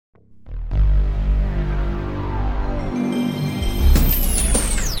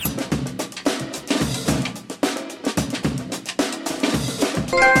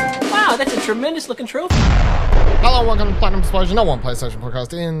tremendous looking trophy. Hello and welcome to Platinum Explosion, no one PlayStation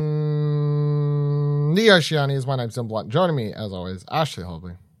podcast in the Oceanias. My name's Tim Blunt. Joining me, as always, Ashley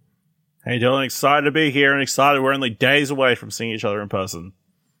Hobley. Hey Dylan, excited to be here and excited we're only days away from seeing each other in person.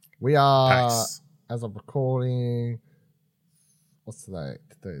 We are, PAX. as of recording, what's today?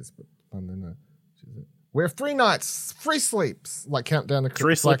 Today's Monday night. We have 3 nights, 3 sleeps, like count down the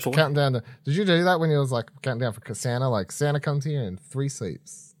 3 sleeps. Like, count down the. Did you do that when you was like counting down for Santa? Like Santa comes here and 3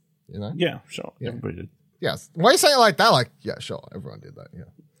 sleeps. You know? Yeah, sure. Yeah. Everybody did. Yes. Why are you saying it like that? Like, yeah, sure. Everyone did that. Yeah.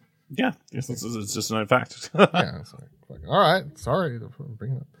 Yeah, it's just a known fact. Yeah. Sorry. All right. Sorry for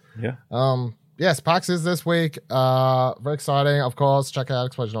bringing it up. Yeah. Yes, PAX is this week. Very exciting, of course. Check out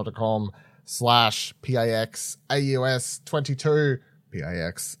explosion.com/PAXAUS22.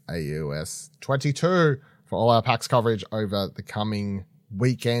 PAXAUS22 for all our PAX coverage over the coming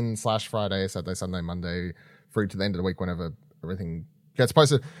weekend / Friday, Saturday, Sunday, Monday, through to the end of the week whenever everything gets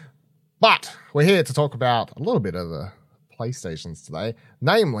posted. But we're here to talk about a little bit of the PlayStations today.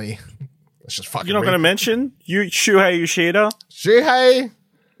 Namely, let's just fucking You're not going to mention Shuhei Yoshida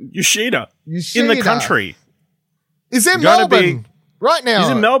in the country. He's in Melbourne right now. He's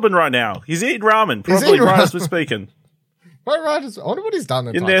in Melbourne right now. He's eating ramen, probably right as we're speaking. Right. I wonder what he's done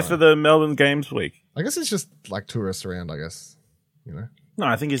In there for the Melbourne Games Week. I guess it's just like tourists around, I guess. You know? No,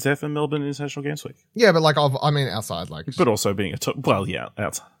 I think he's there for Melbourne International Games Week. Yeah, but like, I mean, outside, like. But also being outside.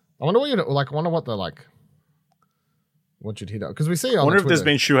 I wonder what what you'd hit up. Because we see on I wonder if Twitter, there's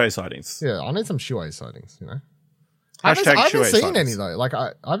been Shuhei sightings. Yeah, I need some Shuhei sightings, you know? Hashtag I haven't Shuhei seen sightings. any, though. Like,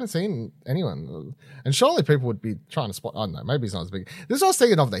 I haven't seen anyone. And surely people would be trying to spot. I don't know. Maybe it's not as big. This is what I was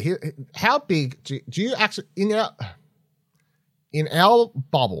thinking of, though. How big do you actually. In our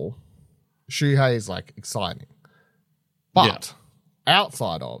bubble, Shuhei is like exciting. But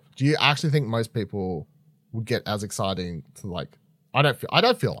outside of, do you actually think most people would get as exciting to like. I don't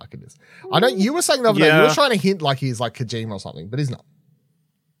feel like it is. I know you were saying the other day, you were trying to hint like he's like Kojima or something, but he's not.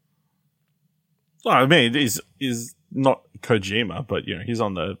 No, I mean, he's not Kojima, but you know, he's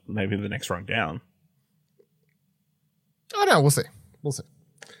on maybe the next rung down. I don't know. We'll see.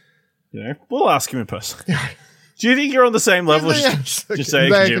 You know, we'll ask him in person. Do you think you're on the same level as just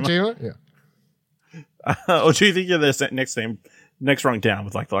saying Kojima? Yeah. Or do you think you're the next rung down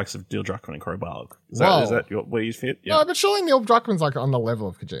with like the likes of Neil Druckmann and Cory Barlog? Is that where you fit? Yeah. No, but surely Neil Druckmann's like on the level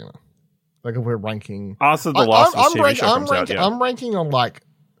of Kojima. Like if we're ranking. After the last TV show comes out, yeah. I'm ranking on like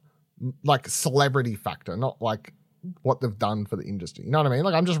celebrity factor, not like what they've done for the industry. You know what I mean?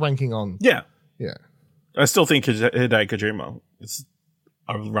 Like I'm just ranking on. Yeah. Yeah. I still think Hideo Kojima is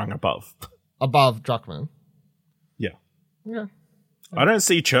a rung above. Above Druckmann. Yeah. Yeah. I don't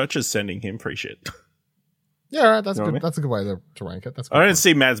see churches sending him free shit. Yeah, right. That's You know good. what I mean? That's a good way to rank it. That's. A good I don't point.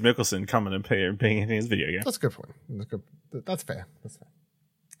 see Mads Mikkelsen coming and being in his video game. That's a good point. That's fair.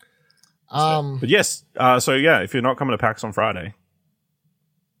 But yes, so yeah, if you're not coming to PAX on Friday,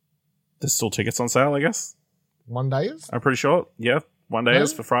 there's still tickets on sale, I guess. One day is. I'm pretty sure. Yeah, one day Really?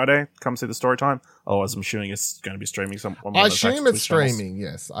 is for Friday. Come see the story time. Otherwise, I'm assuming it's going to be streaming. I assume it's streaming.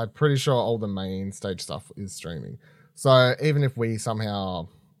 Yes, I'm pretty sure all the main stage stuff is streaming. So even if we somehow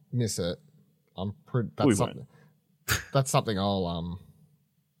miss it, that's something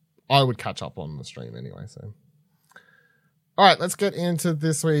I would catch up on the stream anyway. So, all right, let's get into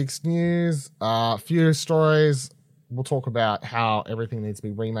this week's news. A few stories. We'll talk about how everything needs to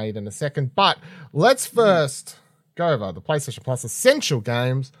be remade in a second, but let's first go over the PlayStation Plus Essential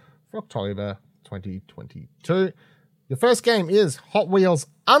Games for October 2022. Your first game is Hot Wheels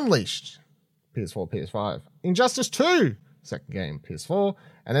Unleashed, PS4, PS5. Injustice 2, second game, PS4.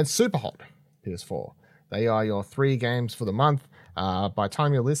 And then Super Hot, PS4. They are your 3 games for the month. By the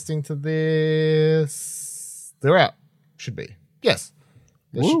time you're listening to this, they're out. Should be. Yes.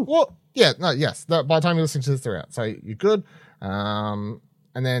 By the time you're listening to this, they're out. So you're good. And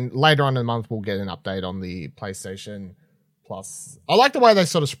then later on in the month, we'll get an update on the PlayStation Plus. I like the way they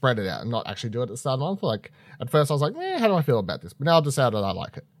sort of spread it out and not actually do it at the start of the month. Like, at first I was like, how do I feel about this? But now I've decided I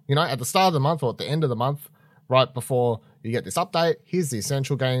like it. You know, at the start of the month or at the end of the month, right before you get this update, here's the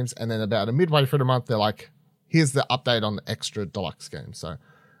essential games. And then about midway through the month, they're like, here's the update on the extra deluxe games. So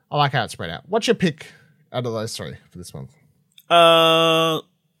I like how it's spread out. What's your pick out of those 3 for this month? I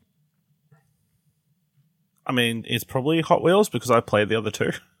mean, it's probably Hot Wheels because I played the other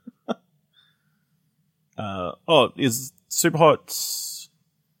 2. Is Super Hot?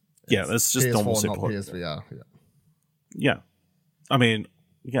 Yeah, it's just PS4, normal Super not Hot. PSVR. Yeah. I mean,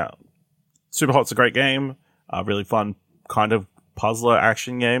 yeah. Super Hot's a great game. Really fun kind of puzzler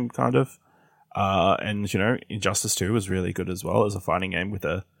action game, kind of. And, you know, Injustice 2 was really good as well as a fighting game with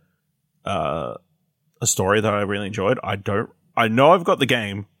a story that I really enjoyed. I know I've got the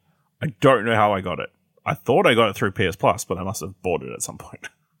game. I don't know how I got it. I thought I got it through PS Plus, but I must have bought it at some point.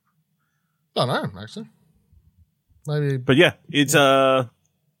 Don't know, actually. Maybe. But yeah, it's a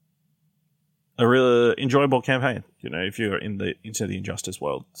really enjoyable campaign, you know, if you're into the Injustice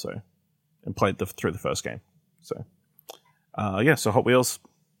world, so, and played through the first game. So, so Hot Wheels,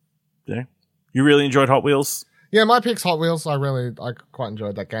 yeah. You really enjoyed Hot Wheels? Yeah, my pick's Hot Wheels. I quite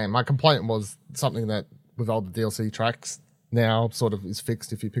enjoyed that game. My complaint was something that with all the DLC tracks now sort of is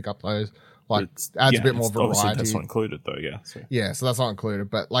fixed if you pick up those. Like, adds a bit more variety. Obviously that's not included though, yeah. So. Yeah, so that's not included.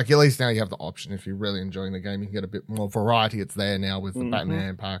 But like, at least now you have the option. If you're really enjoying the game, you can get a bit more variety. It's there now with the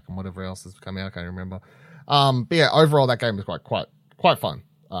Batman pack and whatever else has come out. I can't remember. But yeah, overall that game is quite fun.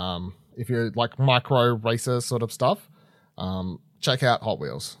 If you're like micro racer sort of stuff, check out Hot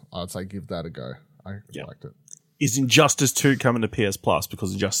Wheels. I'd say give that a go. I liked it. Is Injustice 2 coming to PS Plus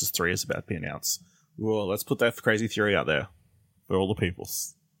because Injustice 3 is about to be announced? Well, let's put that crazy theory out there for all the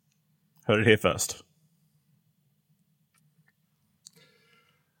peoples. Heard it here first.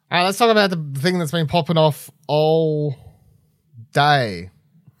 All right, let's talk about the thing that's been popping off all day.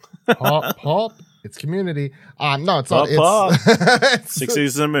 Pop. It's Community. No, it's not. It's 6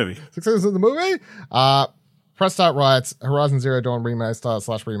 seasons of the movie. 6 seasons of the movie. Press Start writes, Horizon Zero Dawn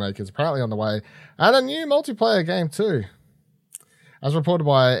remaster/remake is apparently on the way, and a new multiplayer game too. As reported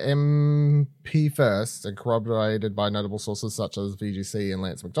by MP First and corroborated by notable sources such as VGC and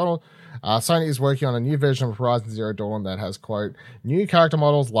Lance McDonald, Sony is working on a new version of Horizon Zero Dawn that has, quote, new character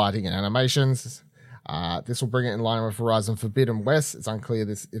models, lighting, and animations. This will bring it in line with Horizon Forbidden West. It's unclear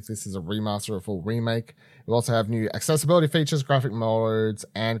if this is a remaster or a full remake. It will also have new accessibility features, graphic modes,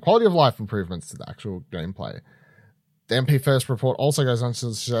 and quality of life improvements to the actual gameplay. The MP First report also goes on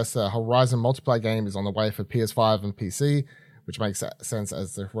to suggest that a Horizon multiplayer game is on the way for PS5 and PC, which makes sense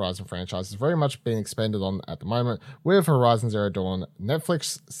as the Horizon franchise is very much being expanded on at the moment, with Horizon Zero Dawn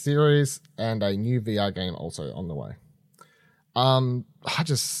Netflix series and a new VR game also on the way.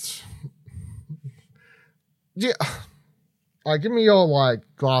 Yeah. Give me your like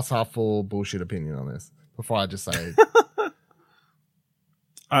glass half full bullshit opinion on this before I just say.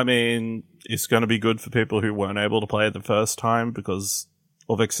 I mean, it's going to be good for people who weren't able to play it the first time because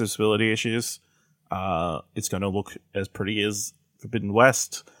of accessibility issues. It's going to look as pretty as Forbidden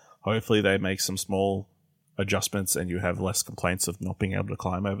West. Hopefully they make some small adjustments and you have less complaints of not being able to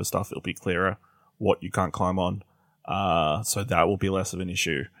climb over stuff. It'll be clearer what you can't climb on. So that will be less of an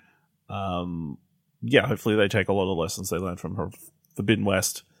issue. Hopefully they take a lot of lessons they learned from Forbidden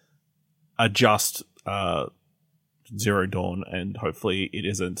West, adjust Zero Dawn, and hopefully it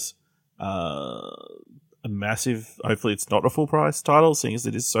isn't a massive... Hopefully it's not a full price title, seeing as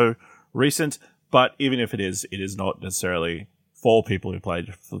it is so recent. But even if it is not necessarily for people who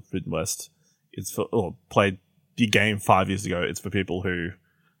played Forbidden West. Played the game 5 years ago. It's for people who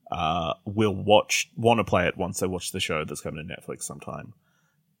will want to play it once they watch the show that's coming to Netflix sometime.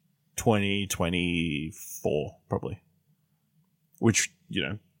 2024, probably. Which,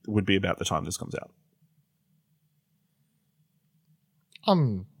 would be about the time this comes out.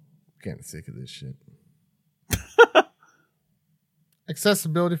 I'm getting sick of this shit.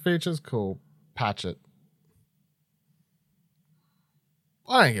 Accessibility features, cool. Patch it.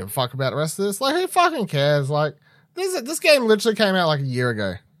 I don't give a fuck about the rest of this. Like, who fucking cares? Like, this game literally came out like a year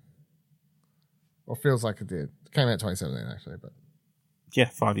ago. Or feels like it did. It came out 2017, actually, but... Yeah,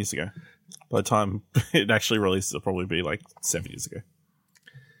 5 years ago. By the time it actually releases, it'll probably be like 7 years ago.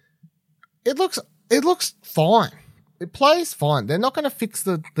 It looks fine. It plays fine. They're not going to fix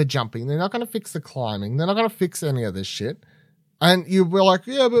the jumping. They're not going to fix the climbing. They're not going to fix any of this shit. And you were like,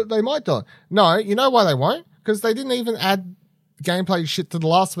 yeah, but they might do. No, you know why they won't? Because they didn't even add gameplay shit to The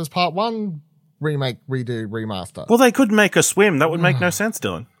Last of Us Part 1 remake, redo, remaster. Well, they could make a swim. That would make no sense,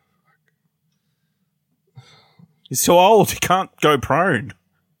 Dylan. He's too old. He can't go prone.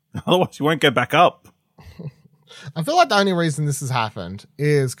 Otherwise, he won't get back up. I feel like the only reason this has happened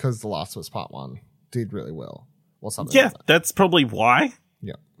is because The Last of Us Part 1 did really well. Or something yeah, like that. That's probably why.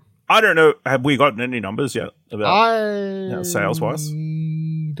 Yeah. I don't know. Have we gotten any numbers yet about sales-wise?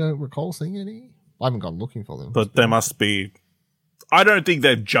 I don't recall seeing any. I haven't gone looking for them. But there must be... I don't think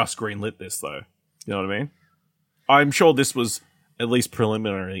they've just greenlit this, though. You know what I mean? I'm sure this was at least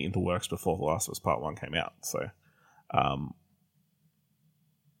preliminary in the works before The Last of Us Part 1 came out. So, I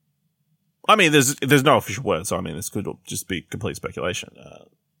mean, there's no official word, so I mean, this could just be complete speculation.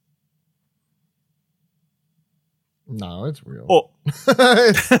 No, it's real. Oh.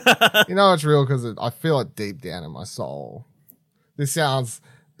 It's real because I feel it deep down in my soul. This sounds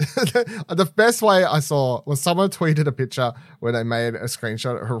The best way I saw was someone tweeted a picture where they made a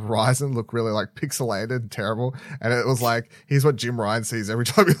screenshot of Horizon look really like pixelated and terrible. And it was like, here's what Jim Ryan sees every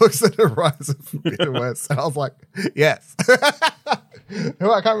time he looks at Horizon Forbidden West. And I was like, yes. I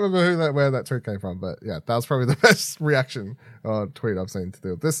can't remember where that tweet came from, but yeah, that was probably the best reaction tweet I've seen to do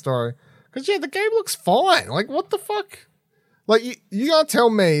with this story. Because yeah, the game looks fine. Like, what the fuck? Like, you gotta tell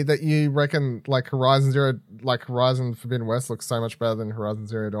me that you reckon like Horizon Forbidden West looks so much better than Horizon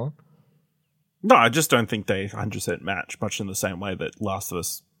Zero Dawn? No, I just don't think they 100% match, much in the same way that Last of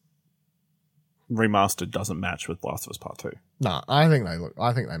Us Remastered doesn't match with Last of Us Part 2. No, I think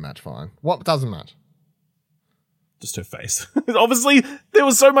they match fine. What doesn't match? Just her face. Obviously, there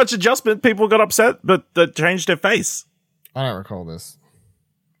was so much adjustment, people got upset, but that changed her face. I don't recall this.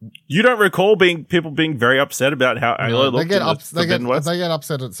 You don't recall people being very upset about how Aloy looked in Forbidden West? They get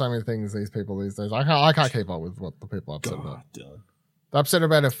upset at so many things, these people these days. I can't keep up with what the people are upset about. Dylan. They're upset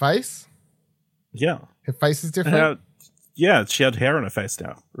about her face? Yeah. Her face is different? Yeah, she had hair on her face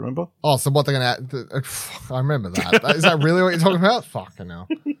now, remember? Oh, so what they're going to... I remember that. Is that really what you're talking about? Fucking hell.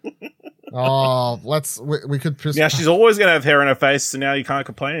 Oh, we could... Yeah, she's always going to have hair on her face, so now you can't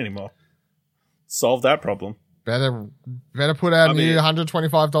complain anymore. Solve that problem. Better put out a new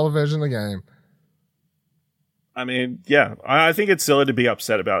 $125 version of the game. I mean, yeah. I think it's silly to be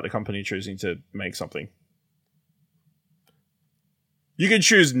upset about the company choosing to make something. You can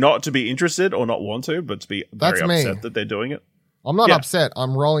choose not to be interested or not want to, but to be very upset that they're doing it. I'm not upset.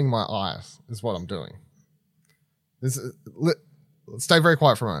 I'm rolling my eyes is what I'm doing. Stay very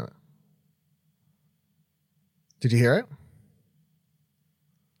quiet for a moment. Did you hear it?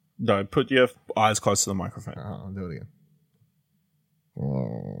 No, put your eyes close to the microphone. I'll do it again.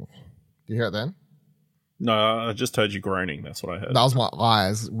 Oh. Do you hear it then? No, I just heard you groaning. That's what I heard. That was my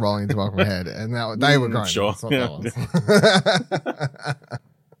eyes rolling into the back of my head, and they were groaning. Sure. Yeah,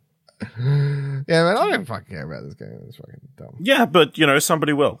 man, I don't fucking care about this game. It's fucking dumb. Yeah, but,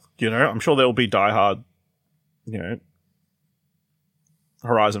 somebody will. I'm sure there will be diehard,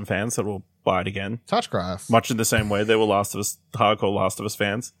 Horizon fans that will buy it again. Touch grass. Much in the same way there were hardcore Last of Us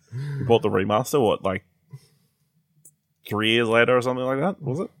fans who bought the remaster, 3 years later or something like that,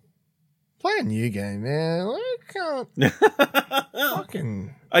 was it? Play a new game, man. I can't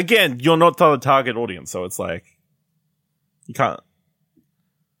fucking... Again, you're not the target audience, so it's like, you can't...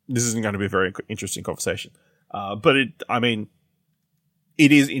 This isn't going to be a very interesting conversation. But it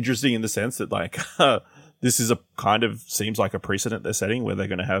is interesting in the sense that, this is seems like a precedent they're setting where they're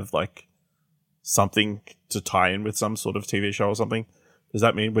going to have, something to tie in with some sort of TV show or something. Does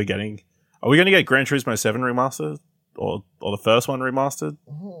that mean are we going to get Gran Turismo 7 remastered? Or the first one remastered?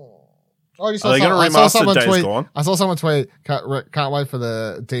 I saw someone tweet, can't wait for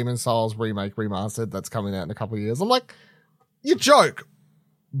the Demon Souls remake remastered that's coming out in a couple of years. I'm like, you joke.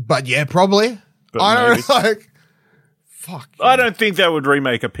 But yeah, probably. But I don't know, fuck. I don't think that would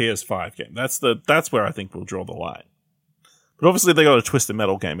remake a PS5 game. That's where I think we'll draw the line. But obviously they got a Twisted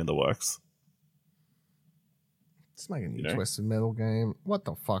Metal game in the works. Let's make a new Twisted Metal game. What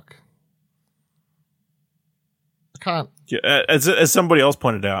the fuck? I can't. Yeah, as somebody else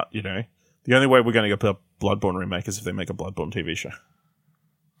pointed out, the only way we're going to get a Bloodborne remake is if they make a Bloodborne TV show.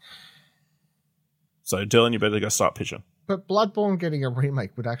 So, Dylan, you better go start pitching. But Bloodborne getting a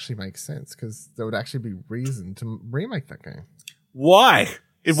remake would actually make sense because there would actually be reason to remake that game. Why?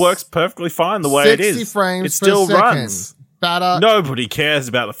 It works perfectly fine the way it is. 60 frames it still per second. runs. Better. Nobody cares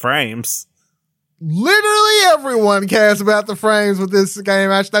about the frames. Literally everyone cares about the frames with this game,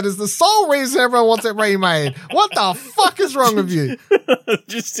 Ash. That is the sole reason everyone wants it remade. What the fuck is wrong with you?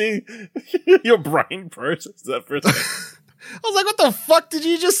 Just see your brain process that for a second. I was like, what the fuck did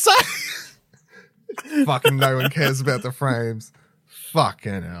you just say? Fucking no one cares about the frames.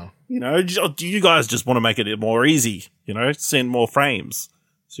 Fucking hell. Do you guys just want to make it more easy? Send more frames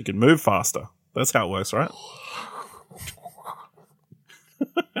so you can move faster. That's how it works, right?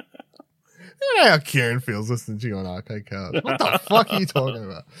 You know how Kieran feels listening to you on Arcade Couch. What the fuck are you talking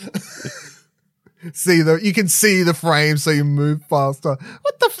about? You can see the frames so you move faster.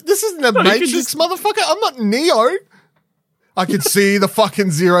 What the this isn't a Matrix, motherfucker. I'm not Neo. I can see the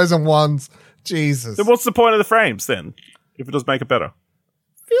fucking zeros and ones. Jesus. Then what's the point of the frames then? If it does make it better.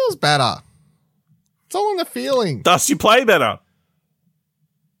 Feels better. It's all in the feeling. Thus you play better.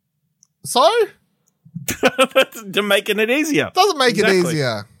 So? To making it easier. Doesn't make it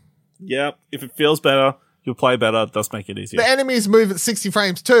easier. Yep. If it feels better, you'll play better. It does make it easier. The enemies move at 60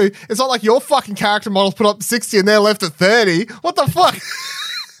 frames too. It's not like your fucking character models put up 60 and they're left at 30. What the fuck?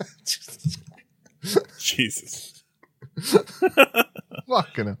 Jesus.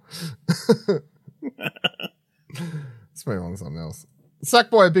 Fucking hell. Let's move on to something else.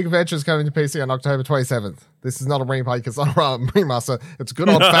 Sackboy Big Adventure is coming to PC on October 27th. This is not a remake, it's not a remaster. It's a good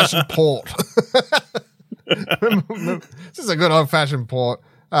old-fashioned port. This is a good old-fashioned port.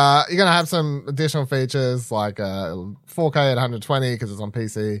 You're going to have some additional features like 4K at 120 because it's on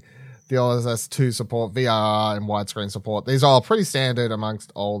PC. DLSS 2 support, VRR, and widescreen support. These are all pretty standard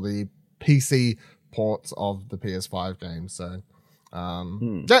amongst all the PC ports of the PS5 games. So,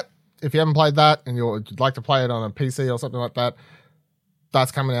 yeah, if you haven't played that and you'd like to play it on a PC or something like that,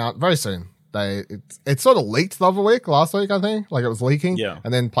 that's coming out very soon. It sort of leaked the other week, last week, I think. Like it was leaking. Yeah.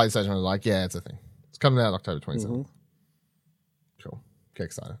 And then PlayStation was like, yeah, it's a thing. It's coming out October 27th. Mm-hmm. Cool.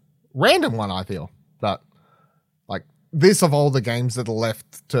 Kickstarter. Random one, I feel. But, like, this of all the games that are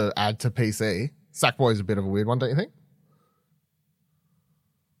left to add to PC, Sackboy is a bit of a weird one, don't you think?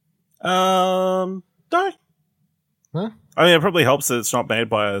 No. Huh? I mean, it probably helps that it's not made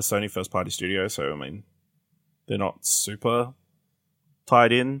by a Sony first-party studio, so, I mean, they're not super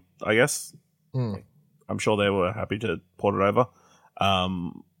tied in, I guess. I'm sure they were happy to port it over.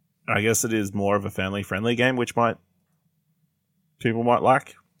 I guess it is more of a family-friendly game, which people might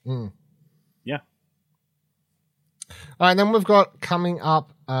like. Yeah. All right, then we've got coming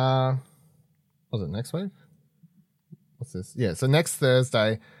up, was it next week? What's this? Yeah, so next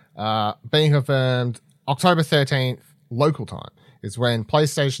Thursday, being confirmed, October 13th, local time, is when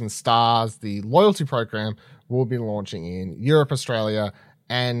PlayStation Stars, the loyalty program, will be launching in Europe, Australia,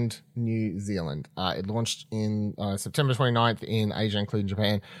 and New Zealand. It launched in September 29th in Asia, including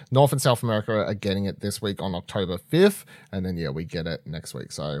Japan. North and South America are getting it this week on October 5th, and then, yeah, we get it next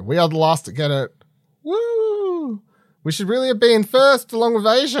week. So we are the last to get it. Woo! We should really have been first along with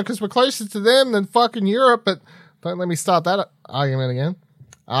Asia because we're closer to them than fucking Europe, but don't let me start that argument again.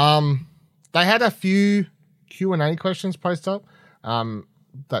 They had a few Q&A questions posted up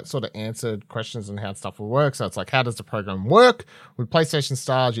that sort of answered questions on how stuff will work. So it's like, how does the program work? With PlayStation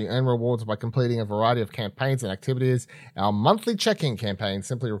Stars, you earn rewards by completing a variety of campaigns and activities. Our monthly check-in campaign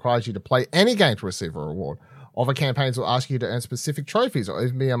simply requires you to play any game to receive a reward. Other campaigns will ask you to earn specific trophies or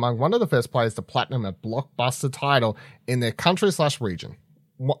even be among one of the first players to platinum a blockbuster title in their country/region.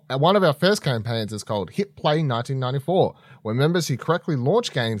 One of our first campaigns is called Hit Play 1994, where members who correctly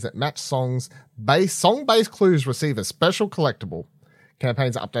launch games that match song-based clues receive a special collectible.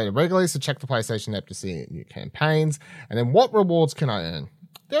 Campaigns are updated regularly, so check the PlayStation app to see new campaigns. And then what rewards can I earn?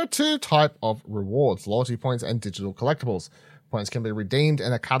 There are two types of rewards, loyalty points and digital collectibles. Points can be redeemed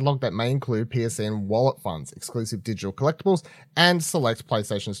in a catalog that may include PSN wallet funds, exclusive digital collectibles, and select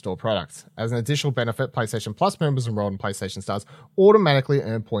PlayStation Store products. As an additional benefit, PlayStation Plus members enrolled in PlayStation Stars automatically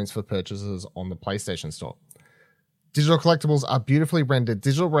earn points for purchases on the PlayStation Store. Digital collectibles are beautifully rendered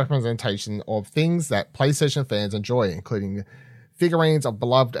digital representation of things that PlayStation fans enjoy, including figurines of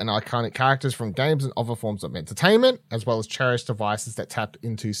beloved and iconic characters from games and other forms of entertainment, as well as cherished devices that tap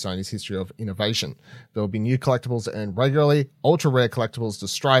into Sony's history of innovation. There will be new collectibles to earn regularly, ultra-rare collectibles to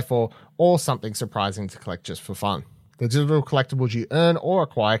strive for, or something surprising to collect just for fun. The digital collectibles you earn or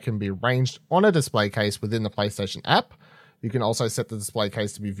acquire can be arranged on a display case within the PlayStation app. You can also set the display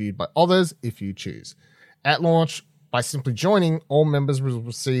case to be viewed by others if you choose. At launch, by simply joining, all members will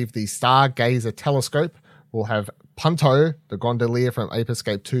receive the Stargazer Telescope. We'll have Punto, the gondolier from Ape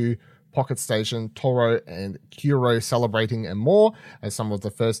Escape 2, Pocket Station, Toro, and Kuro celebrating and more as some of the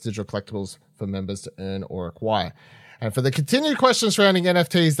first digital collectibles for members to earn or acquire. And for the continued questions surrounding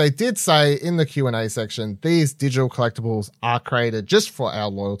NFTs, they did say in the Q&A section, these digital collectibles are created just for our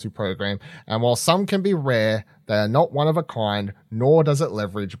loyalty program. And while some can be rare, they are not one of a kind, nor does it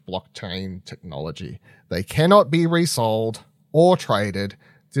leverage blockchain technology. They cannot be resold or traded.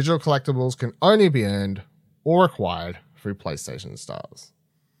 Digital collectibles can only be earned or acquired through PlayStation Stars.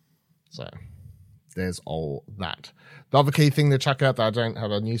 So there's all that. The other key thing to check out that I don't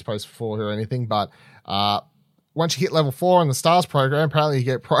have a news post for or anything, but once you hit level 4 in the Stars program, apparently you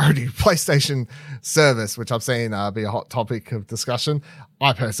get priority PlayStation service, which I've seen be a hot topic of discussion.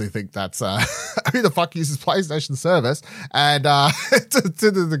 I personally think that's who the fuck uses PlayStation service, and to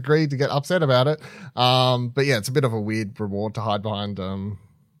the degree to get upset about it. But yeah, it's a bit of a weird reward to hide behind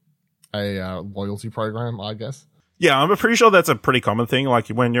a loyalty program, I guess. Yeah, I'm pretty sure that's a pretty common thing. Like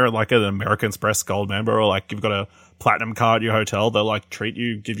when you're like an American Express Gold member, or like you've got a platinum card at your hotel, they'll like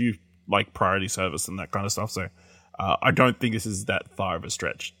give you like priority service and that kind of stuff. So I don't think this is that far of a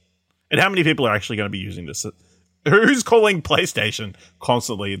stretch. And how many people are actually going to be using this? Who's calling PlayStation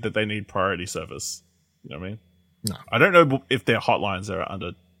constantly that they need priority service? You know what I mean? No. I don't know if their hotlines are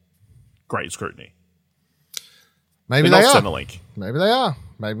under great scrutiny. Maybe they are. Centrelink. Maybe they are.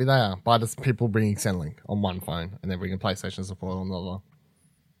 Maybe they are. But it's people bringing Centrelink on one phone and then bringing PlayStation support on the other.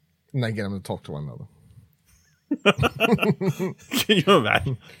 And they get them to talk to one another. Can you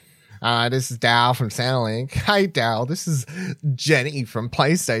imagine? This is Dal from Centrelink. Hey, Dal, this is Jenny from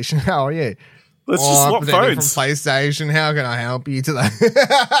PlayStation. How are you? Let's just swap Jenny phones. From PlayStation. How can I help you today?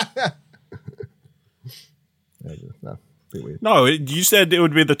 No, bit weird. No, you said it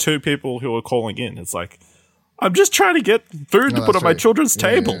would be the two people who are calling in. It's like, I'm just trying to get food to put on my children's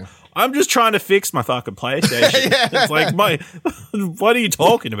table. Yeah. I'm just trying to fix my fucking PlayStation. It's like, what are you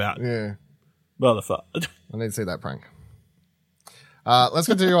talking about? Yeah. Motherfucker. I need to see that prank. Let's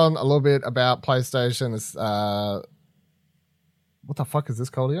continue on a little bit about PlayStation. What the fuck is this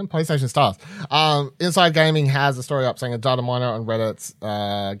called again? PlayStation Stars. Inside Gaming has a story up saying a data miner on Reddit's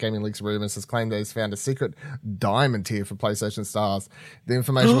Gaming Leaks Rumors has claimed that he's found a secret diamond tier for PlayStation Stars. The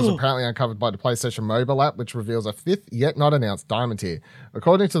information was apparently uncovered by the PlayStation mobile app, which reveals a fifth yet not announced diamond tier.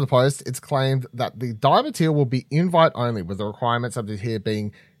 According to the post, it's claimed that the diamond tier will be invite only, with the requirements of the tier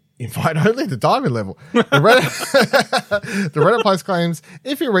being invite only to diamond level. The Reddit post claims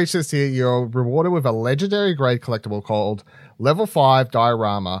if you reach this tier, you're rewarded with a legendary grade collectible called Level 5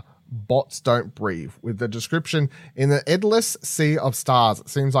 Diorama Bots Don't Breathe, with the description: in the endless sea of stars, it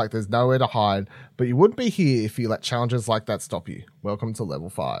seems like there's nowhere to hide, but you wouldn't be here if you let challenges like that stop you. Welcome to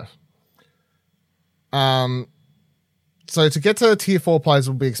Level 5. So to get to tier 4, players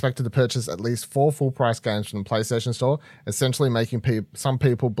will be expected to purchase at least 4 full-price games from the PlayStation Store, essentially making some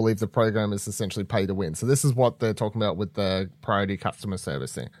people believe the program is essentially pay to win. So this is what they're talking about with the priority customer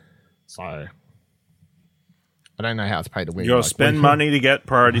service thing. So I don't know how it's pay to win. You gotta spend money to get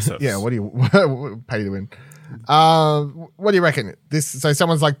priority service. Yeah, what do you pay to win? What do you reckon? So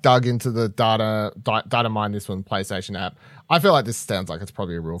someone's like dug into the data mine this one PlayStation app. I feel like this sounds like it's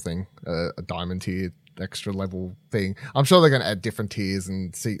probably a real thing, a diamond tier, extra level thing. I'm sure they're going to add different tiers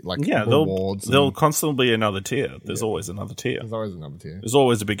and see rewards. There'll constantly be another tier. There's always another tier. There's always another tier. There's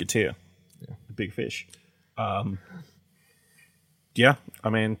always a bigger tier. Yeah. A big fish. Yeah, I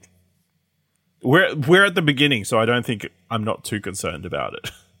mean, we're at the beginning, so I don't think I'm not too concerned about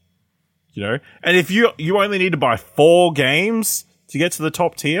it. You know, and if you only need to buy 4 games to get to the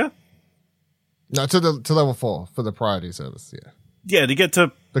top tier. No, to level 4 for the priority service. Yeah, to get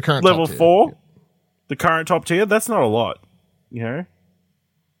to the current level top tier. 4. Yeah. The current top tier, that's not a lot, you know?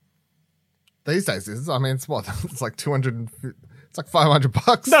 These days, it's what? It's like 200, it's like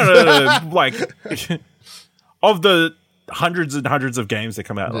 $500. No. Like, of the hundreds and hundreds of games that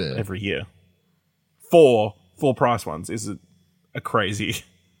come out every year, 4 full price ones is a crazy.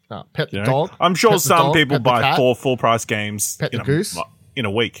 Pet the dog. I'm sure some people buy 4 full price games in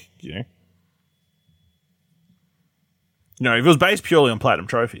a week, you know? You know, if it was based purely on platinum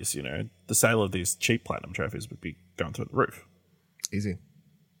trophies, you know, the sale of these cheap platinum trophies would be going through the roof. Easy.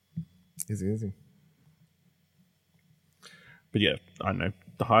 But yeah, I don't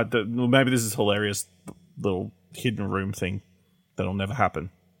know. Maybe this is a hilarious little hidden room thing that'll never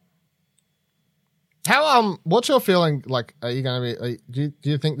happen. How what's your feeling? Like, are you going to be? Do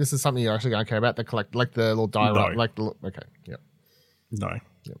you think this is something you're actually going to care about? The collect, like the little diorama, okay, yep. No.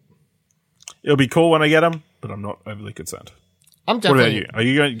 Yep. It'll be cool when I get them, but I'm not overly concerned. I'm definitely. What about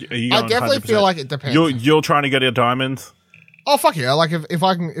you? Are you going? I definitely 100%? feel like it depends. You're trying to get a diamond. Oh fuck yeah! Like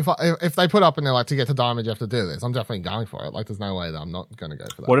if they put up and they're like, to get to diamond you have to do this, I'm definitely going for it. Like there's no way that I'm not going to go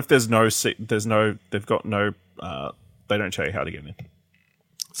for that. What if they've got no they don't show you how to get in.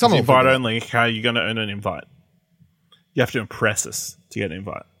 Some invite only. How are you going to earn an invite? You have to impress us to get an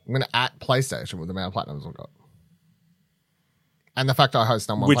invite. I'm going to at PlayStation with the amount of platinums I've got. And the fact I host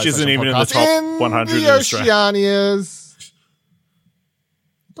number one which PlayStation isn't even in the podcast top 100 in in Australia. Oceanias.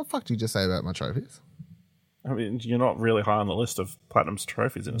 What the fuck did you just say about my trophies? I mean, you're not really high on the list of platinum's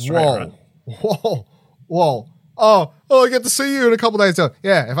trophies in Australia, right? Whoa. Oh, I get to see you in a couple of days.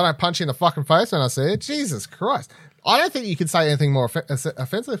 Yeah, if I don't punch you in the fucking face when I see it, Jesus Christ. I don't think you could say anything more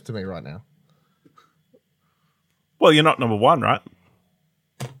offensive to me right now. Well, you're not number 1, right?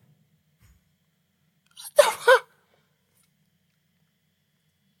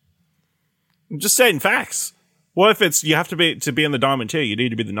 I'm just saying facts. What if it's you have to be in the diamond tier? You need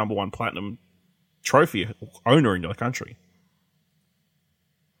to be the number 1 platinum trophy owner in your country.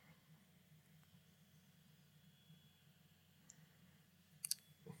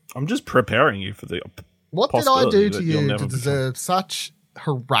 I'm just preparing you for the. What did I do to you to deserve such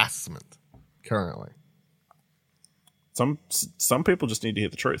harassment currently? Some people just need to hear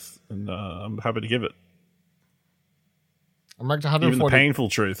the truth, and I'm happy to give it. I'm ranked 140. Even the painful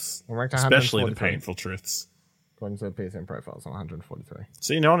truths. I'm ranked especially the painful truths. According to the PSN profiles, I'm 143.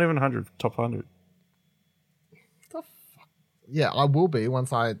 See, not even 100, top 100. The fuck? Yeah, I will be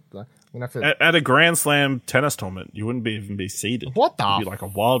once I... At a Grand Slam tennis tournament, you wouldn't even be seeded. What the? You'd be like a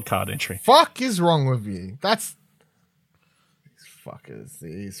wild card entry. Fuck is wrong with you? That's fuckers.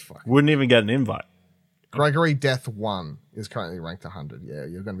 These fuckers. Wouldn't even get an invite. Gregory Death 1 is currently ranked 100. Yeah,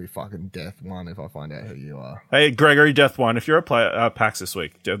 you're going to be fucking Death 1 if I find out who you are. Hey, Gregory Death 1, if you're a player at PAX this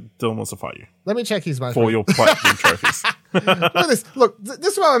week, Dylan wants to fight you. Let me check his most... For your platinum trophies. Look at this. Look,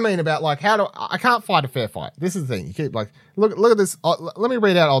 this is what I mean about, like, I can't fight a fair fight. This is the thing. You keep, like... Look at this. Let me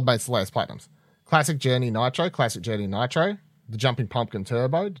read out Old Mate's latest platinums. Classic Journey Nitro, Classic Journey Nitro, the Jumping Pumpkin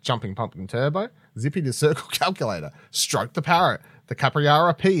Turbo, the Jumping Pumpkin Turbo, Zippy the Circle Calculator, Stroke the Parrot, the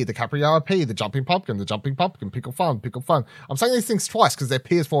Capriara P, the Capriara P, the Jumping Pumpkin, Pickle Fun. I'm saying these things twice because they're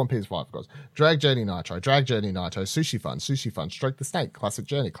PS4 and PS5, of course. Drag Journey Nitro, Sushi Fun, Stroke the Snake, Classic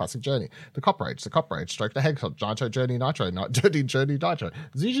Journey, the Cop Rage, Stroke the Hedgehog, Nitro Journey Nitro, Journey Nitro,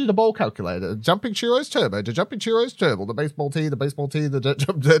 ZG the Ball Calculator, Jumping Churros Turbo, the Jumping Churros Turbo, the Baseball Tee,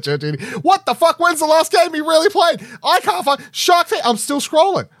 the Journey. What the fuck? When's the last game he really played? I can't find Shark Tank. I'm still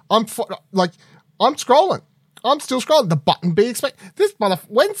scrolling. I'm scrolling. I'm still scrolling. The button be expect. This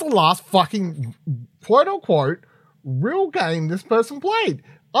when's the last fucking quote unquote real game this person played?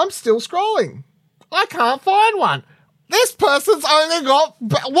 I'm still scrolling. I can't find one. This person's only got...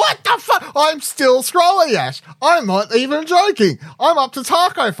 What the fuck? I'm still scrolling, Ash. I'm not even joking. I'm up to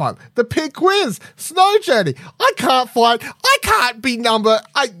Taco Fun, the Pig Quiz, Snow Journey. I can't be number...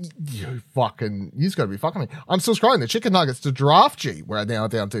 You just gotta be fucking me. I'm still scrolling. The Chicken Nuggets, the Draft G, we're now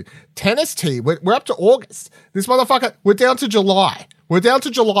down to. Tennis T, we're up to August. This motherfucker, we're down to July. We're down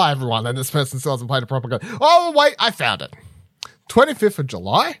to July, everyone, and this person still hasn't played a proper game. Oh, wait, I found it. 25th of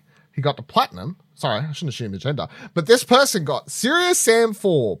July, he got the Platinum. Sorry, I shouldn't assume the gender. But this person got Serious Sam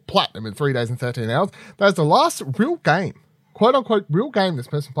 4 Platinum in 3 days and 13 hours. That was the last real game, quote unquote, real game this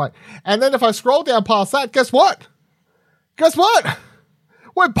person played. And then if I scroll down past that, guess what?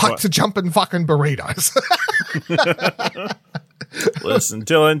 We're back to jumping fucking burritos. Listen,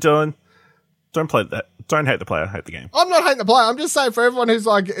 Dylan, don't play that. Don't hate the player, hate the game. I'm not hating the player. I'm just saying for everyone who's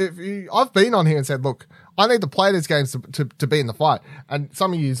like, I've been on here and said, look, I need to play these games to be in the fight. And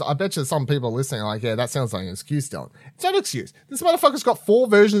some of you, I bet you some people listening are like, yeah, that sounds like an excuse, Dylan. It's not an excuse. This motherfucker's got 4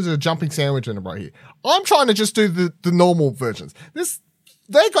 versions of a jumping sandwich in a row here. I'm trying to just do the normal versions.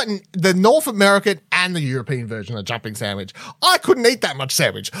 They got the North American and the European version of jumping sandwich. I couldn't eat that much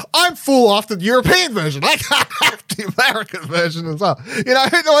sandwich. I'm full after the European version. I can't have the American version as well. You know,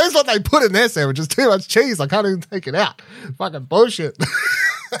 that's what they put in their sandwich. It's too much cheese. I can't even take it out. Fucking bullshit.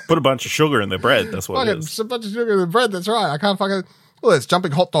 Put a bunch of sugar in their bread. That's what it is. A bunch of sugar in the bread. That's right. I can't fucking... Well, it's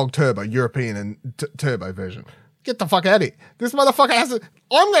jumping hot dog turbo, European and turbo version. Get the fuck out of here. This motherfucker has a...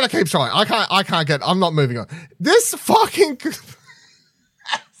 I'm going to keep trying. I can't get... I'm not moving on. This fucking...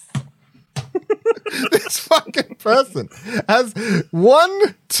 This fucking person has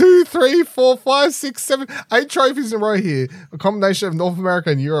 1, 2, 3, 4, 5, 6, 7, 8 trophies in a row here. A combination of North America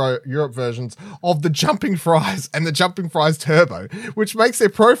and Europe versions of the Jumping Fries and the Jumping Fries Turbo, which makes their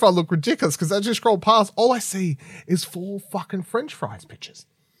profile look ridiculous because as you scroll past, all I see is 4 fucking French fries pictures.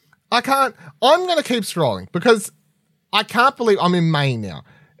 I'm going to keep scrolling because I can't believe I'm in May now.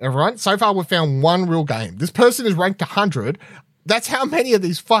 Everyone, so far we've found one real game. This person is ranked 100. That's how many of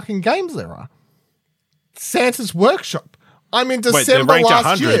these fucking games there are. Santa's Workshop. I'm in December. Wait, they're ranked last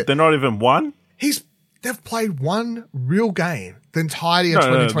 100. year. They're not even one. They've played one real game the entirety of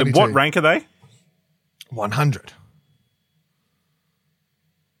 2022. What rank are they? 100.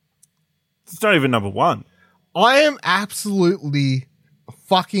 It's not even number 1. I am absolutely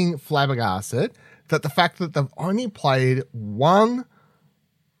fucking flabbergasted that the fact that they've only played one.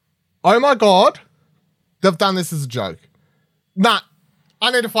 Oh my god, they've done this as a joke. Nah, I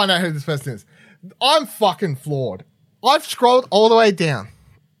need to find out who this person is. I'm fucking floored. I've scrolled all the way down.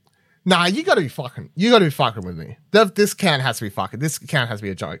 Nah, you gotta be fucking with me. This count has to be fucking. This count has to be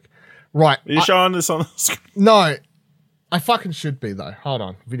a joke. Right. Are you showing this on the screen? No. I fucking should be though. Hold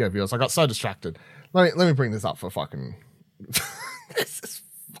on. Video viewers. I got so distracted. Let me bring this up for fucking... This is...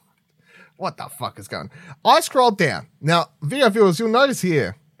 What the fuck is going on? I scrolled down. Now, video viewers, you'll notice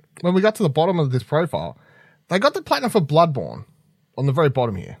here, when we got to the bottom of this profile, they got the platinum for Bloodborne on the very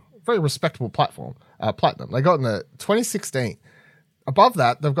bottom here. Very respectable platinum. They got in the 2016. Above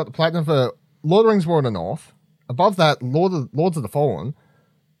that, they've got the platinum for Lord of the Rings War in the North. Above that, Lords of the Fallen.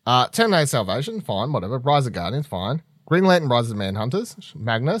 Terminator Salvation, fine, whatever. Rise of Guardians, fine. Green Lantern, Rise of the Manhunters.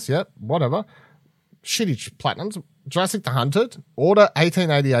 Magnus, yep, whatever. Shitty platinums. Jurassic the Hunted. Order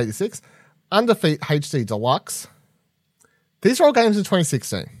 1880-86. Undefeat HD Deluxe. These are all games in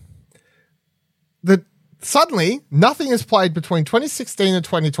 2016. Suddenly, nothing is played between 2016 and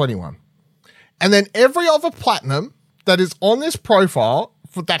 2021. And then every other platinum that is on this profile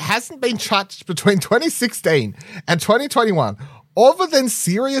that hasn't been touched between 2016 and 2021, other than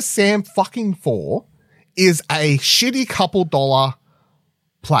Serious Sam fucking 4, is a shitty couple dollar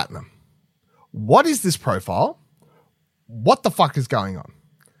platinum. What is this profile? What the fuck is going on?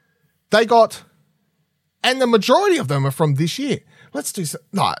 They got, and the majority of them are from this year. Let's do some,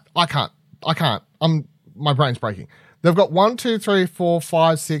 no, I can't. My brain's breaking. They've got 1, 2, 3, 4,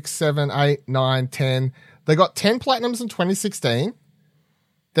 5, 6, 7, 8, 9, 10. They got 10 platinums in 2016.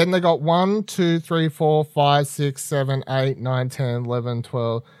 Then they got 1, 2, 3, 4, 5, 6, 7, 8, 9, 10, 11,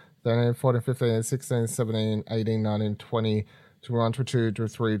 12, 13, 14, 15, 16, 17, 18, 19, 20, 21, 22,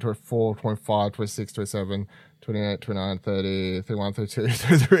 23, 24, 25, 26, 27, 28, 29, 30, 31, 32,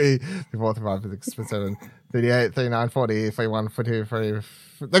 33, 34, 35, 36, 37, 38, 39, 40, 41, 42,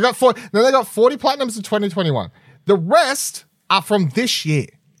 43. They got 40. Then they got 40 platinums in 2021. The rest are from this year.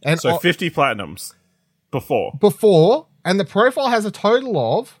 And so 50 platinums before, and the profile has a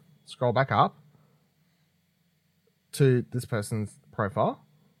total of, scroll back up to this person's profile,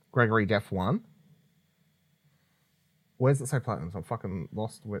 Gregory Def 1. Where's it say platinums? I'm fucking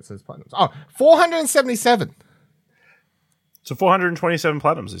lost where it says platinums. Oh, 477. So 427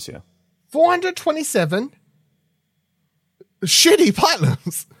 platinums this year. 427 shitty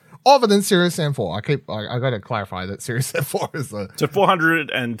platinums other than Serious Sam 4. I got to clarify that Serious Sam 4 is a... So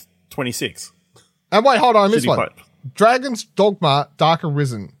 426. And wait, hold on, I missed one. Platinum. Dragon's Dogma Dark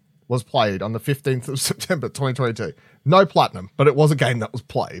Arisen was played on the 15th of September 2022. No platinum, but it was a game that was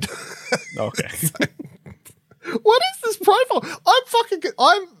played. Okay. What is this profile?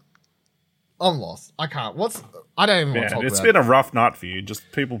 I'm lost. I can't. I don't even want to talk about it. It's been a rough night for you.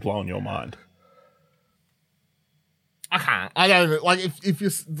 Just people blowing your mind. I can't. I don't even, like, if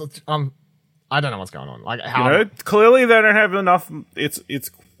you, I don't know what's going on. Like, how, you know, clearly they don't have enough. It's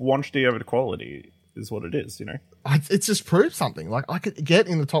quantity over quality is what it is, you know? It just proves something. Like, I could get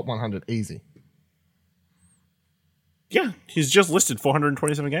in the top 100 easy. Yeah, he's just listed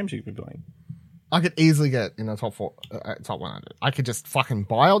 427 games you could be playing. I could easily get in the top 100. I could just fucking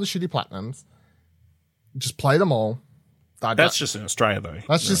buy all the shitty platinums, just play them all. That's just in Australia, though.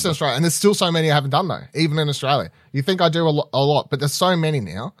 That's just in Australia. And there's still so many I haven't done, though, even in Australia. You think I do a lot, but there's so many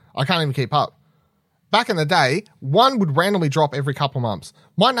now, I can't even keep up. Back in the day, one would randomly drop every couple months.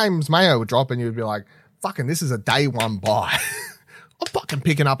 My Name's Mayo would drop, and you'd be like, fucking, this is a day one buy. I'm fucking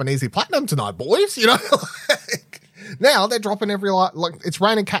picking up an easy platinum tonight, boys. You know? Now they're dropping every, like, it's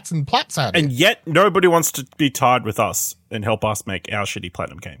raining cats and plats out here. And yet nobody wants to be tied with us and help us make our shitty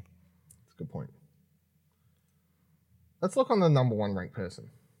platinum game. That's a good point. Let's look on the number one ranked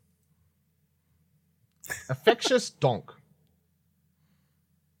person. Affectious Donk.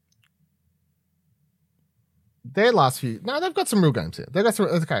 Their last few... No, they've got some real games here. They've got some...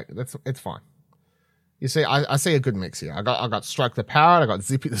 Okay, it's fine. You see, I see a good mix here. I got Strike the Parrot, I got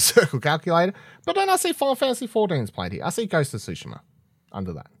Zippy the Circle Calculator, but then I see Final Fantasy 14's played here. I see Ghost of Tsushima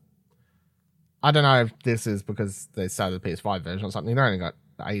under that. I don't know if this is because they started the PS5 version or something. They only got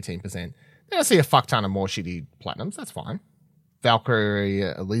 18%. Then I see a fuck ton of more shitty platinums. That's fine. Valkyrie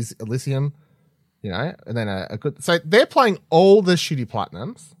Elysium, you know, and then a good... So they're playing all the shitty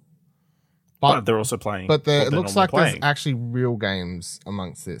platinums. But they're also playing... But it looks like there's actually real games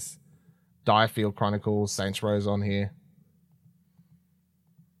amongst this. Direfield Chronicles, Saints Row's on here.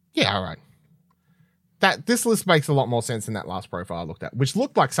 Yeah, all right. This list makes a lot more sense than that last profile I looked at, which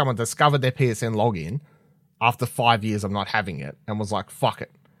looked like someone discovered their PSN login after 5 years of not having it and was like, fuck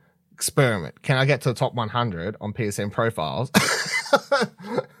it. Experiment. Can I get to the top 100 on PSN profiles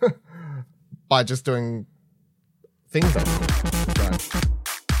by just doing things like that? So.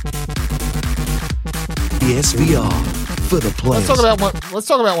 PSVR. For the players. Let's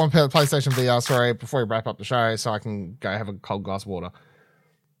talk about one PlayStation VR story before we wrap up the show, so I can go have a cold glass of water.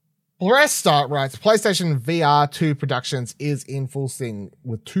 Start writes, PlayStation VR 2 productions is in full swing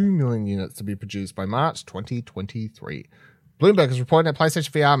with 2 million units to be produced by March 2023. Bloomberg has reported that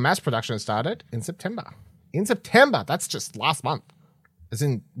PlayStation VR mass production started in September. In September, that's just last month. As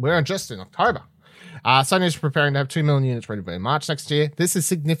in, we're just in October. Sony is preparing to have 2 million units ready by March next year. This is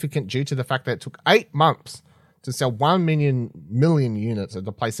significant due to the fact that it took 8 months to sell 1 million units of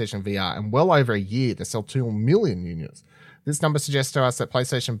the PlayStation VR and well over a year to sell 2 million units. This number suggests to us that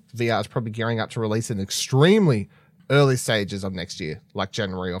PlayStation VR is probably gearing up to release in extremely early stages of next year, like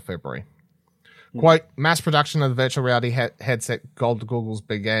January or February. Quote, mass production of the virtual reality headset goggles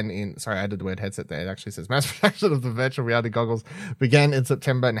began in... Sorry, I added the word headset there. It actually says mass production of the virtual reality goggles began in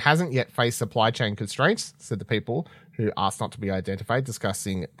September and hasn't yet faced supply chain constraints, said the people who asked not to be identified,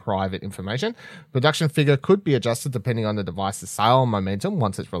 discussing private information. Production figure could be adjusted depending on the device's sale momentum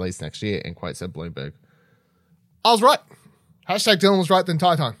once it's released next year, end quote, said Bloomberg. I was right. Hashtag Dylan was right the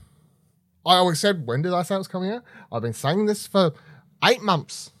entire time. I always said, when did I say it was coming out? I've been saying this for 8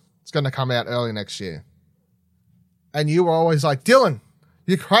 months. It's going to come out early next year. And you were always like, Dylan,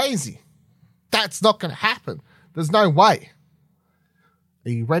 you're crazy. That's not going to happen. There's no way.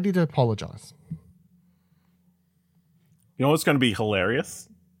 Are you ready to apologize? You know what's going to be hilarious?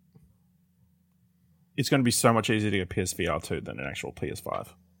 It's going to be so much easier to get PSVR 2 than an actual PS5.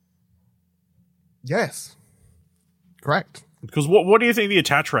 Yes. Correct. Because what do you think the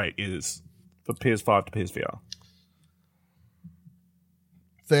attach rate is for PS5 to PSVR?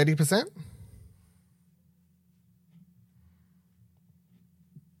 30%?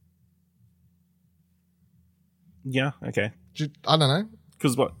 Yeah, okay. I don't know.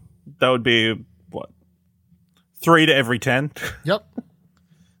 Because what? That would be, 3 to every 10? Yep.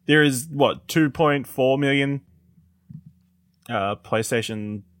 There is, 2.4 million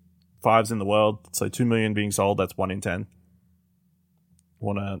PlayStation 5s in the world. So 2 million being sold, that's 1 in 10.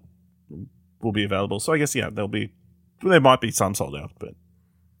 Will be available. So I guess, yeah, there might be some sold out, but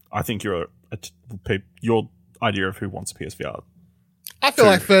I think your idea of who wants a PSVR. I feel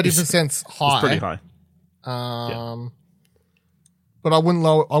like 30%'s high. It's pretty high. But I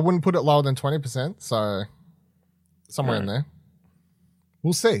wouldn't put it lower than 20%, so somewhere in there.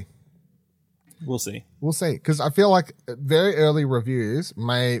 We'll see. We'll see. Because I feel like very early reviews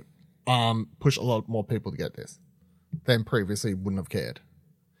may push a lot more people to get this than previously wouldn't have cared.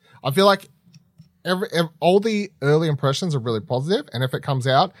 I feel like all the early impressions are really positive, and if it comes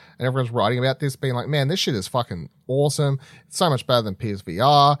out and everyone's writing about this, being like, man, this shit is fucking awesome. It's so much better than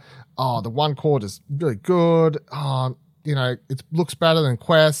PSVR. Oh, the one chord is really good. It looks better than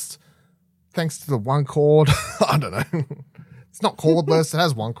Quest. Thanks to the one chord. I don't know. It's not cordless. It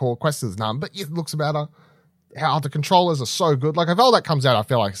has one chord. Quest is none, but it looks better. How the controllers are so good. Like, if all that comes out, I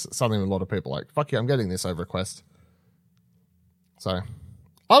feel like something a lot of people like, fuck yeah, I'm getting this over Quest. So,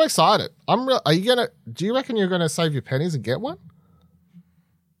 I'm excited. Do you reckon you're gonna save your pennies and get one?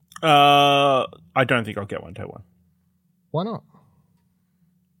 I don't think I'll get one day one. Why not?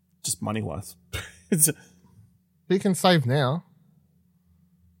 Just money wise. You can save now.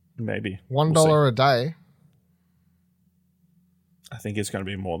 Maybe. $1 a day. I think it's going to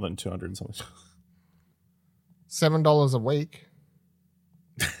be more than 200 and something. $7 a week.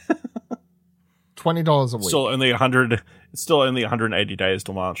 $20 a week. Still only 100. It's still only 180 days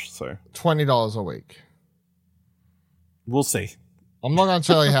till March, so $20 a week. We'll see. I'm not going to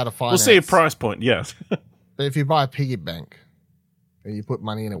tell you how to finance. We'll see a price point, yes. But if you buy a piggy bank and you put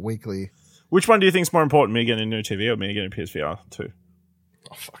money in it weekly. Which one do you think is more important, me getting a new TV or me getting a PSVR 2?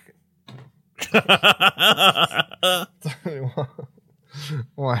 Oh, fuck it.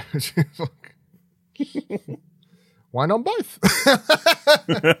 Why would you fuck? Why not both?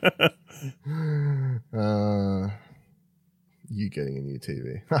 You getting a new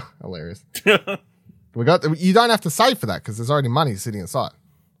TV. Hilarious. You don't have to save for that because there's already money sitting inside.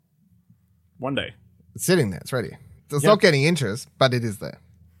 One day. It's sitting there. It's ready. It's not getting interest, but it is there.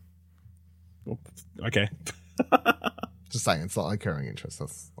 Okay. Just saying, it's not occurring interest.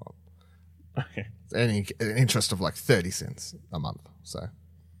 That's not, okay. It's an interest of like 30 cents a month. So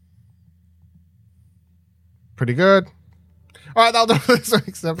pretty good. All right, that'll do for this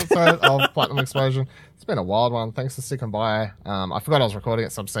week's episode of Platinum Explosion. It's been a wild one. Thanks for sticking by. I forgot I was recording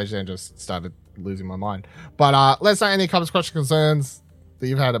at some stage there and just started losing my mind. But let us know any comments, questions, concerns that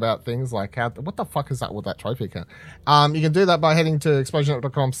you've had about things like what the fuck is that with that trophy account? You can do that by heading to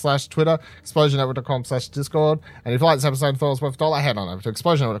explosionnetwork.com/Twitter, explosionnetwork.com/Discord. And if you like this episode and thought it was worth $1, head on over to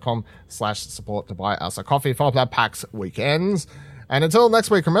explosionnetwork.com/support to buy us a coffee. Follow up that PAX weekends. And until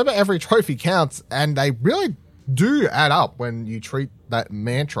next week, remember every trophy counts, and they really do add up when you treat that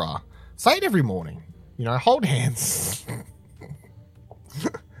mantra. Say it every morning. Hold hands.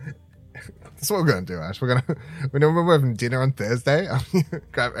 That's what we're going to do, Ash. We're having dinner on Thursday.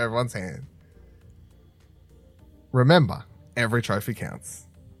 Grab everyone's hand. Remember, every trophy counts.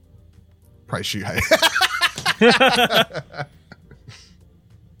 Praise Shuhei.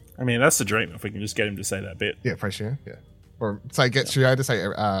 I mean, that's the dream if we can just get him to say that bit. Yeah, praise Shuhei. Yeah. Or get Shuhei to say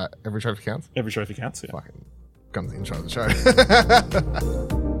every trophy counts. Every trophy counts, yeah. Fucking comes the intro of the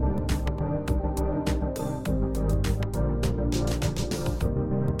show.